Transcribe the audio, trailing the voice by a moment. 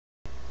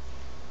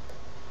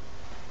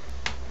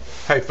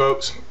Hey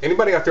folks,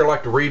 anybody out there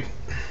like to read?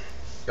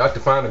 You like to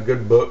find a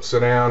good book,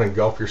 sit down and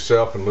gulp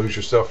yourself and lose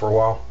yourself for a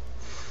while?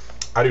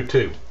 I do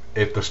too,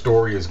 if the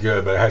story is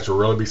good, but it has to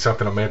really be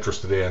something I'm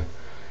interested in.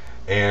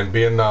 And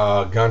being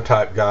a gun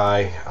type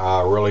guy,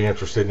 really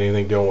interested in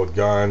anything dealing with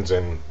guns,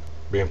 and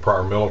being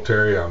prior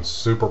military, I'm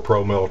super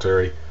pro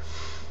military.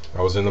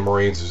 I was in the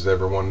Marines, as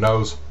everyone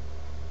knows,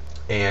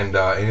 and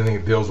anything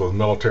that deals with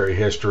military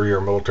history or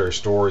military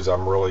stories, I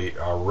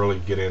really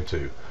get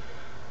into.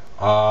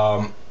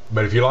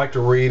 But if you like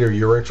to read, or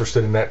you're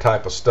interested in that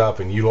type of stuff,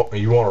 and you want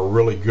a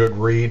really good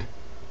read,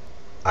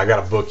 I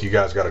got a book you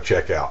guys got to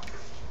check out,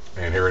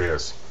 and here it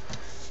is.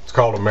 It's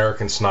called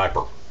American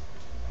Sniper.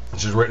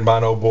 This is written by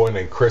an old boy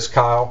named Chris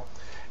Kyle,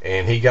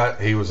 and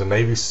he was a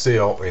Navy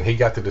SEAL, and he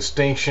got the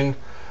distinction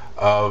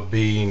of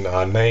being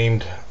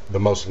named the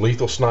most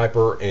lethal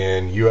sniper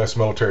in U.S.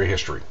 military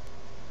history.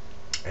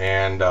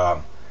 And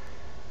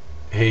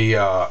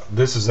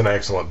this is an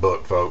excellent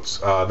book, folks.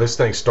 This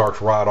thing starts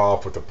right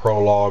off with the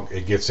prologue.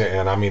 It gets in,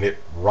 and I mean it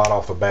right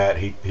off the bat.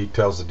 He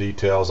tells the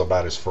details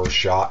about his first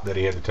shot that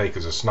he had to take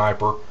as a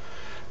sniper.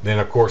 Then,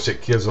 of course,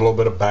 it gives a little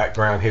bit of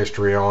background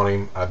history on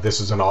him. This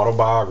is an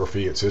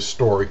autobiography. It's his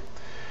story,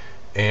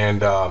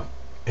 and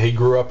he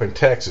grew up in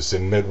Texas,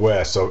 in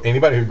Midwest. So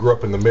anybody who grew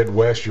up in the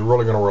Midwest, you're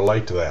really going to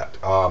relate to that.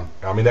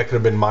 I mean, that could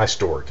have been my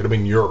story. Could have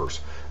been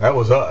yours. That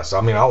was us.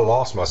 I mean, I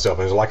lost myself.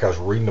 It was like I was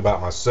reading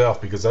about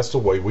myself, because that's the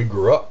way we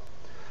grew up,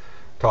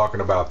 talking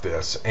about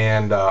this,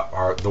 and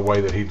the way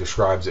that he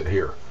describes it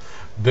here.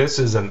 This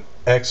is an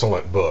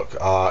excellent book.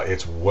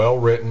 It's well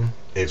written.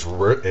 It's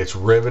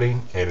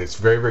riveting, and it's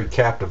very, very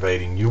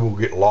captivating. You will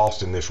get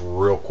lost in this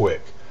real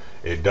quick.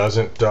 It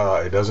doesn't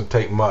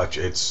take much.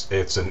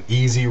 It's an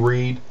easy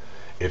read.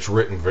 It's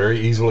written very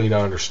easily to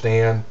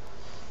understand.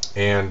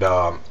 And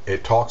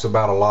it talks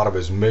about a lot of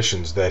his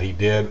missions that he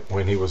did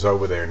when he was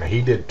over there. Now, he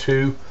did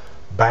 2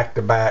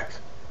 back-to-back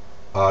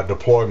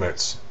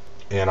deployments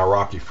in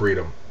Iraqi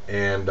freedom,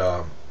 and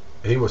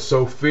he was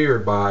so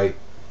feared by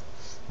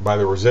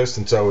the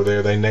resistance over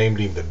there, they named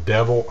him the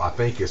Devil. I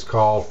think it's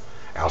called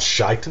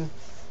Al-Shaitan.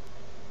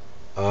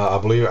 I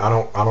believe. I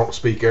don't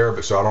speak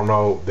Arabic, so I don't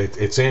know.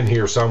 It's in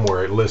here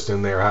somewhere. It lists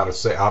in there how to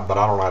say, but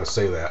I don't know how to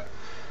say that.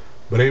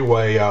 But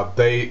anyway,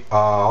 they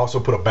also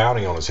put a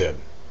bounty on his head.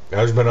 Now,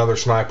 there's been other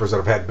snipers that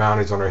have had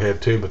bounties on their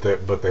head too, but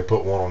they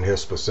put one on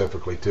his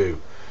specifically too.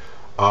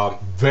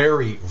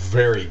 Very,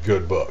 very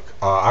good book.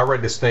 I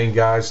read this thing,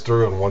 guys,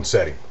 through in one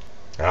setting,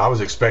 and I was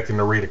expecting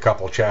to read a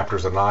couple of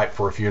chapters a night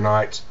for a few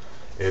nights.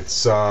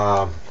 It's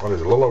what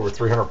is it, a little over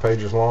 300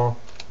 pages long,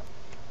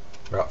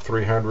 about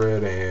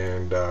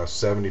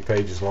 370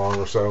 pages long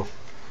or so,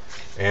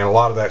 and a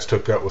lot of that's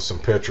took up with some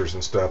pictures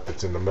and stuff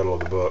that's in the middle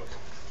of the book.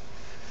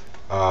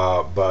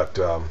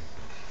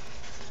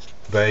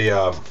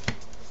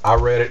 I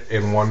read it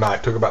in one night.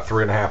 It took about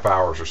 3.5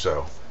 hours or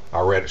so. I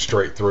read it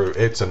straight through.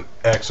 It's an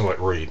excellent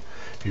read.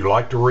 If you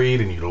like to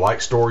read and you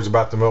like stories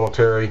about the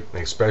military,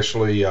 and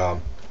especially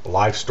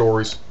life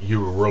stories, you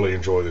will really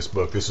enjoy this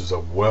book. This is a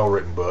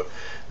well-written book.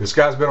 This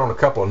guy's been on a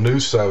couple of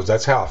news shows.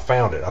 That's how I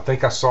found it. I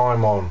think I saw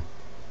him on,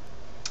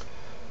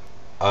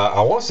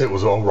 I want to say it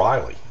was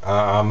O'Reilly.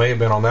 I may have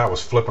been on that. I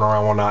was flipping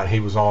around one night, and he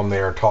was on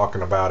there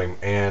talking about him,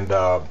 and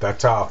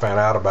that's how I found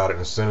out about it.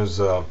 And as soon as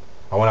I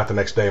went out the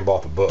next day and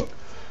bought the book.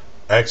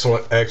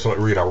 Excellent, excellent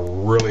read. I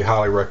really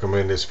highly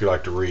recommend this if you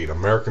like to read.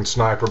 American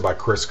Sniper by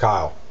Chris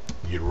Kyle.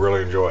 You'd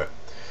really enjoy it.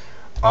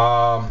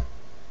 Oh,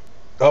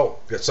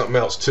 got something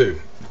else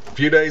too. A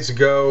few days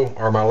ago,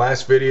 or my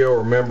last video,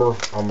 remember,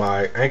 on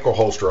my ankle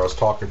holster I was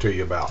talking to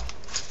you about.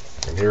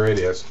 And here it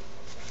is.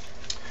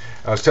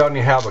 I was telling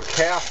you how the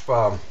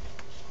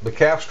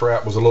calf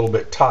strap was a little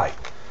bit tight.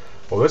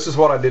 Well, this is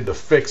what I did to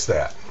fix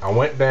that. I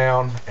went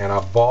down and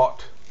I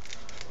bought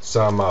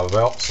some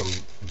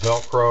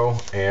Velcro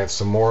and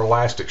some more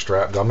elastic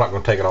straps. I'm not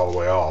going to take it all the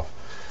way off,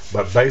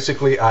 but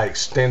basically I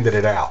extended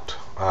it out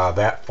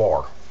that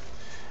far,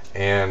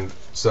 and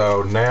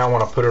so now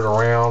when I put it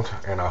around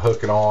and I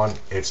hook it on,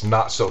 it's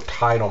not so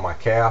tight on my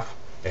calf,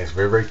 and it's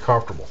very, very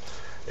comfortable.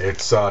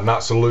 It's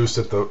not so loose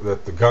that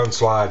the gun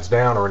slides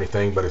down or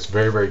anything, but it's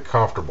very, very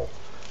comfortable.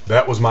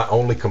 That was my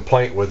only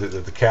complaint with it,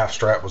 that the calf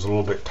strap was a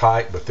little bit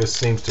tight, but this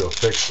seems to have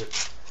fixed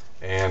it.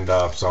 And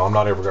so I'm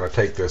not ever going to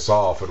take this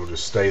off. It'll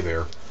just stay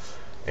there.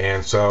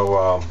 And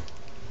so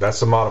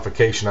that's the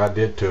modification I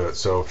did to it.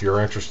 So if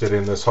you're interested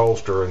in this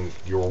holster and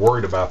you're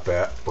worried about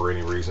that for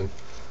any reason,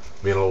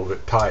 being a little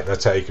bit tight,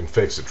 that's how you can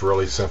fix it. It's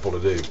really simple to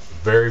do.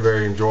 Very,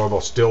 very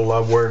enjoyable. Still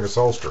love wearing this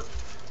holster.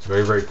 It's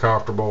very, very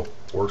comfortable.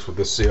 Works with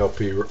this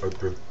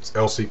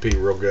LCP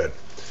real good.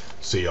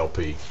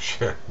 CLP.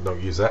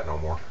 Don't use that no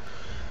more.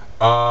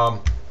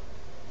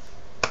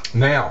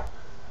 Now,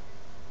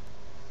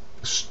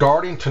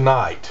 starting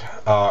tonight,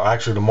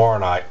 actually tomorrow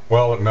night,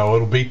 well, no,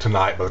 it'll be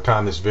tonight by the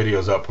time this video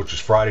is up, which is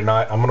Friday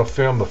night, I'm going to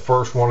film the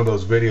first one of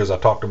those videos I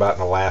talked about in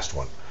the last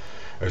one.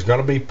 There's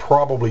going to be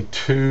probably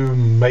 2,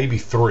 maybe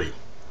 3.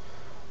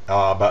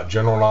 about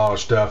general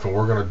knowledge stuff, and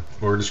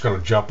we're just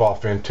gonna jump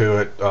off into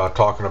it,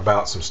 talking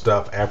about some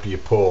stuff after you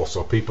pull.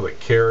 So people that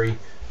carry,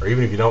 or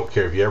even if you don't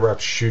carry, if you ever have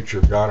to shoot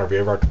your gun, or if you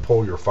ever have to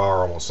pull your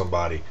firearm on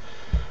somebody,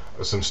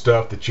 some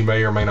stuff that you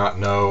may or may not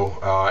know,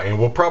 and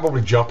we'll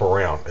probably jump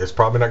around. It's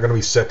probably not going to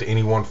be set to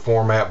any one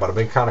format, but I've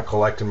been kind of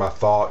collecting my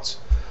thoughts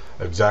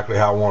exactly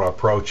how I want to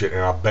approach it.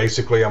 And I'm going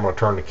to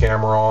turn the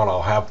camera on.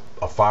 I'll have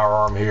a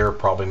firearm here,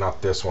 probably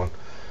not this one.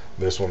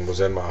 This one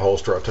was in my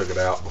holster. I took it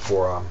out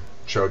before I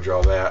showed you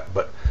all that,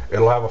 but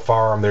it'll have a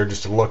firearm there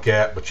just to look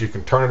at. But you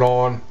can turn it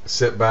on,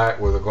 sit back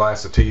with a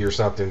glass of tea or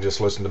something, and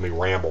just listen to me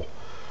ramble.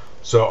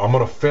 So I'm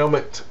going to film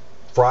it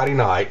Friday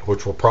night,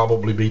 which will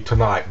probably be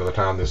tonight by the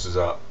time this is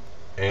up.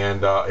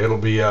 And it'll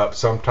be up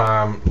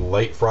sometime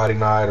late Friday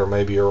night or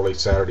maybe early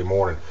Saturday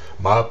morning.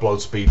 My upload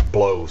speed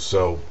blows,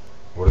 so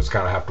we'll just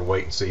kind of have to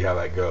wait and see how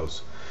that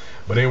goes.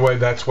 But anyway,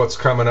 that's what's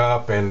coming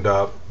up, and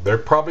they're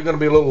probably going to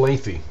be a little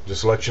lengthy,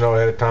 just to let you know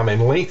ahead of time.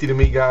 And lengthy to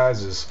me,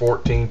 guys, is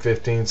 14,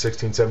 15,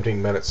 16,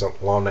 17 minutes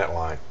along that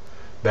line.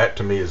 That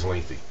to me is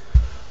lengthy.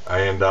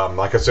 And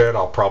like I said,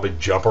 I'll probably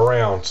jump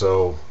around,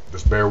 so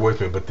just bear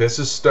with me. But this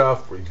is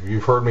stuff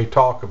you've heard me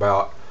talk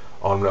about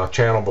on the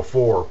channel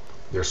before.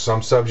 There's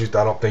some subjects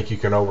I don't think you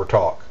can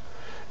overtalk.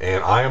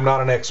 And I am not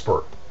an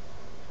expert.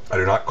 I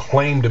do not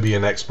claim to be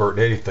an expert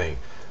in anything.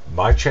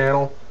 My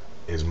channel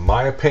is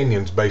my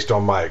opinions based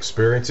on my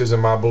experiences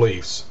and my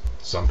beliefs.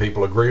 Some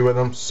people agree with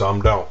them,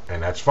 some don't.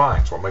 And that's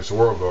fine. It's what makes the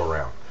world go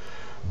around.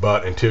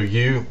 But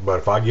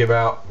if I give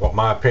out what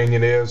my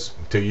opinion is,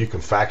 until you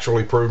can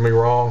factually prove me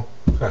wrong,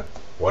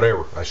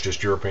 whatever. That's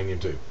just your opinion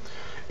too.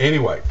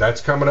 Anyway,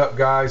 that's coming up,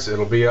 guys.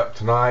 It'll be up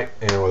tonight.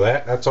 And with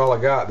that, that's all I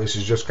got. This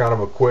is just kind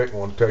of a quick. I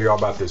want to tell you all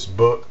about this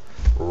book.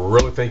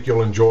 Really think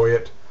you'll enjoy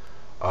it.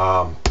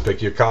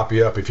 Pick your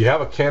copy up. If you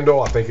have a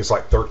Kindle, I think it's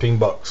like 13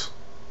 bucks.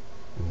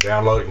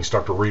 Download it and you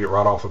start to read it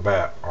right off the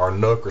bat. Or a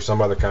Nook or some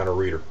other kind of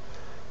reader.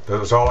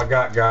 That's all I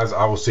got, guys.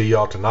 I will see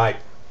y'all tonight.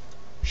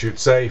 Shoot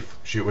safe.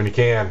 Shoot when you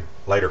can.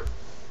 Later.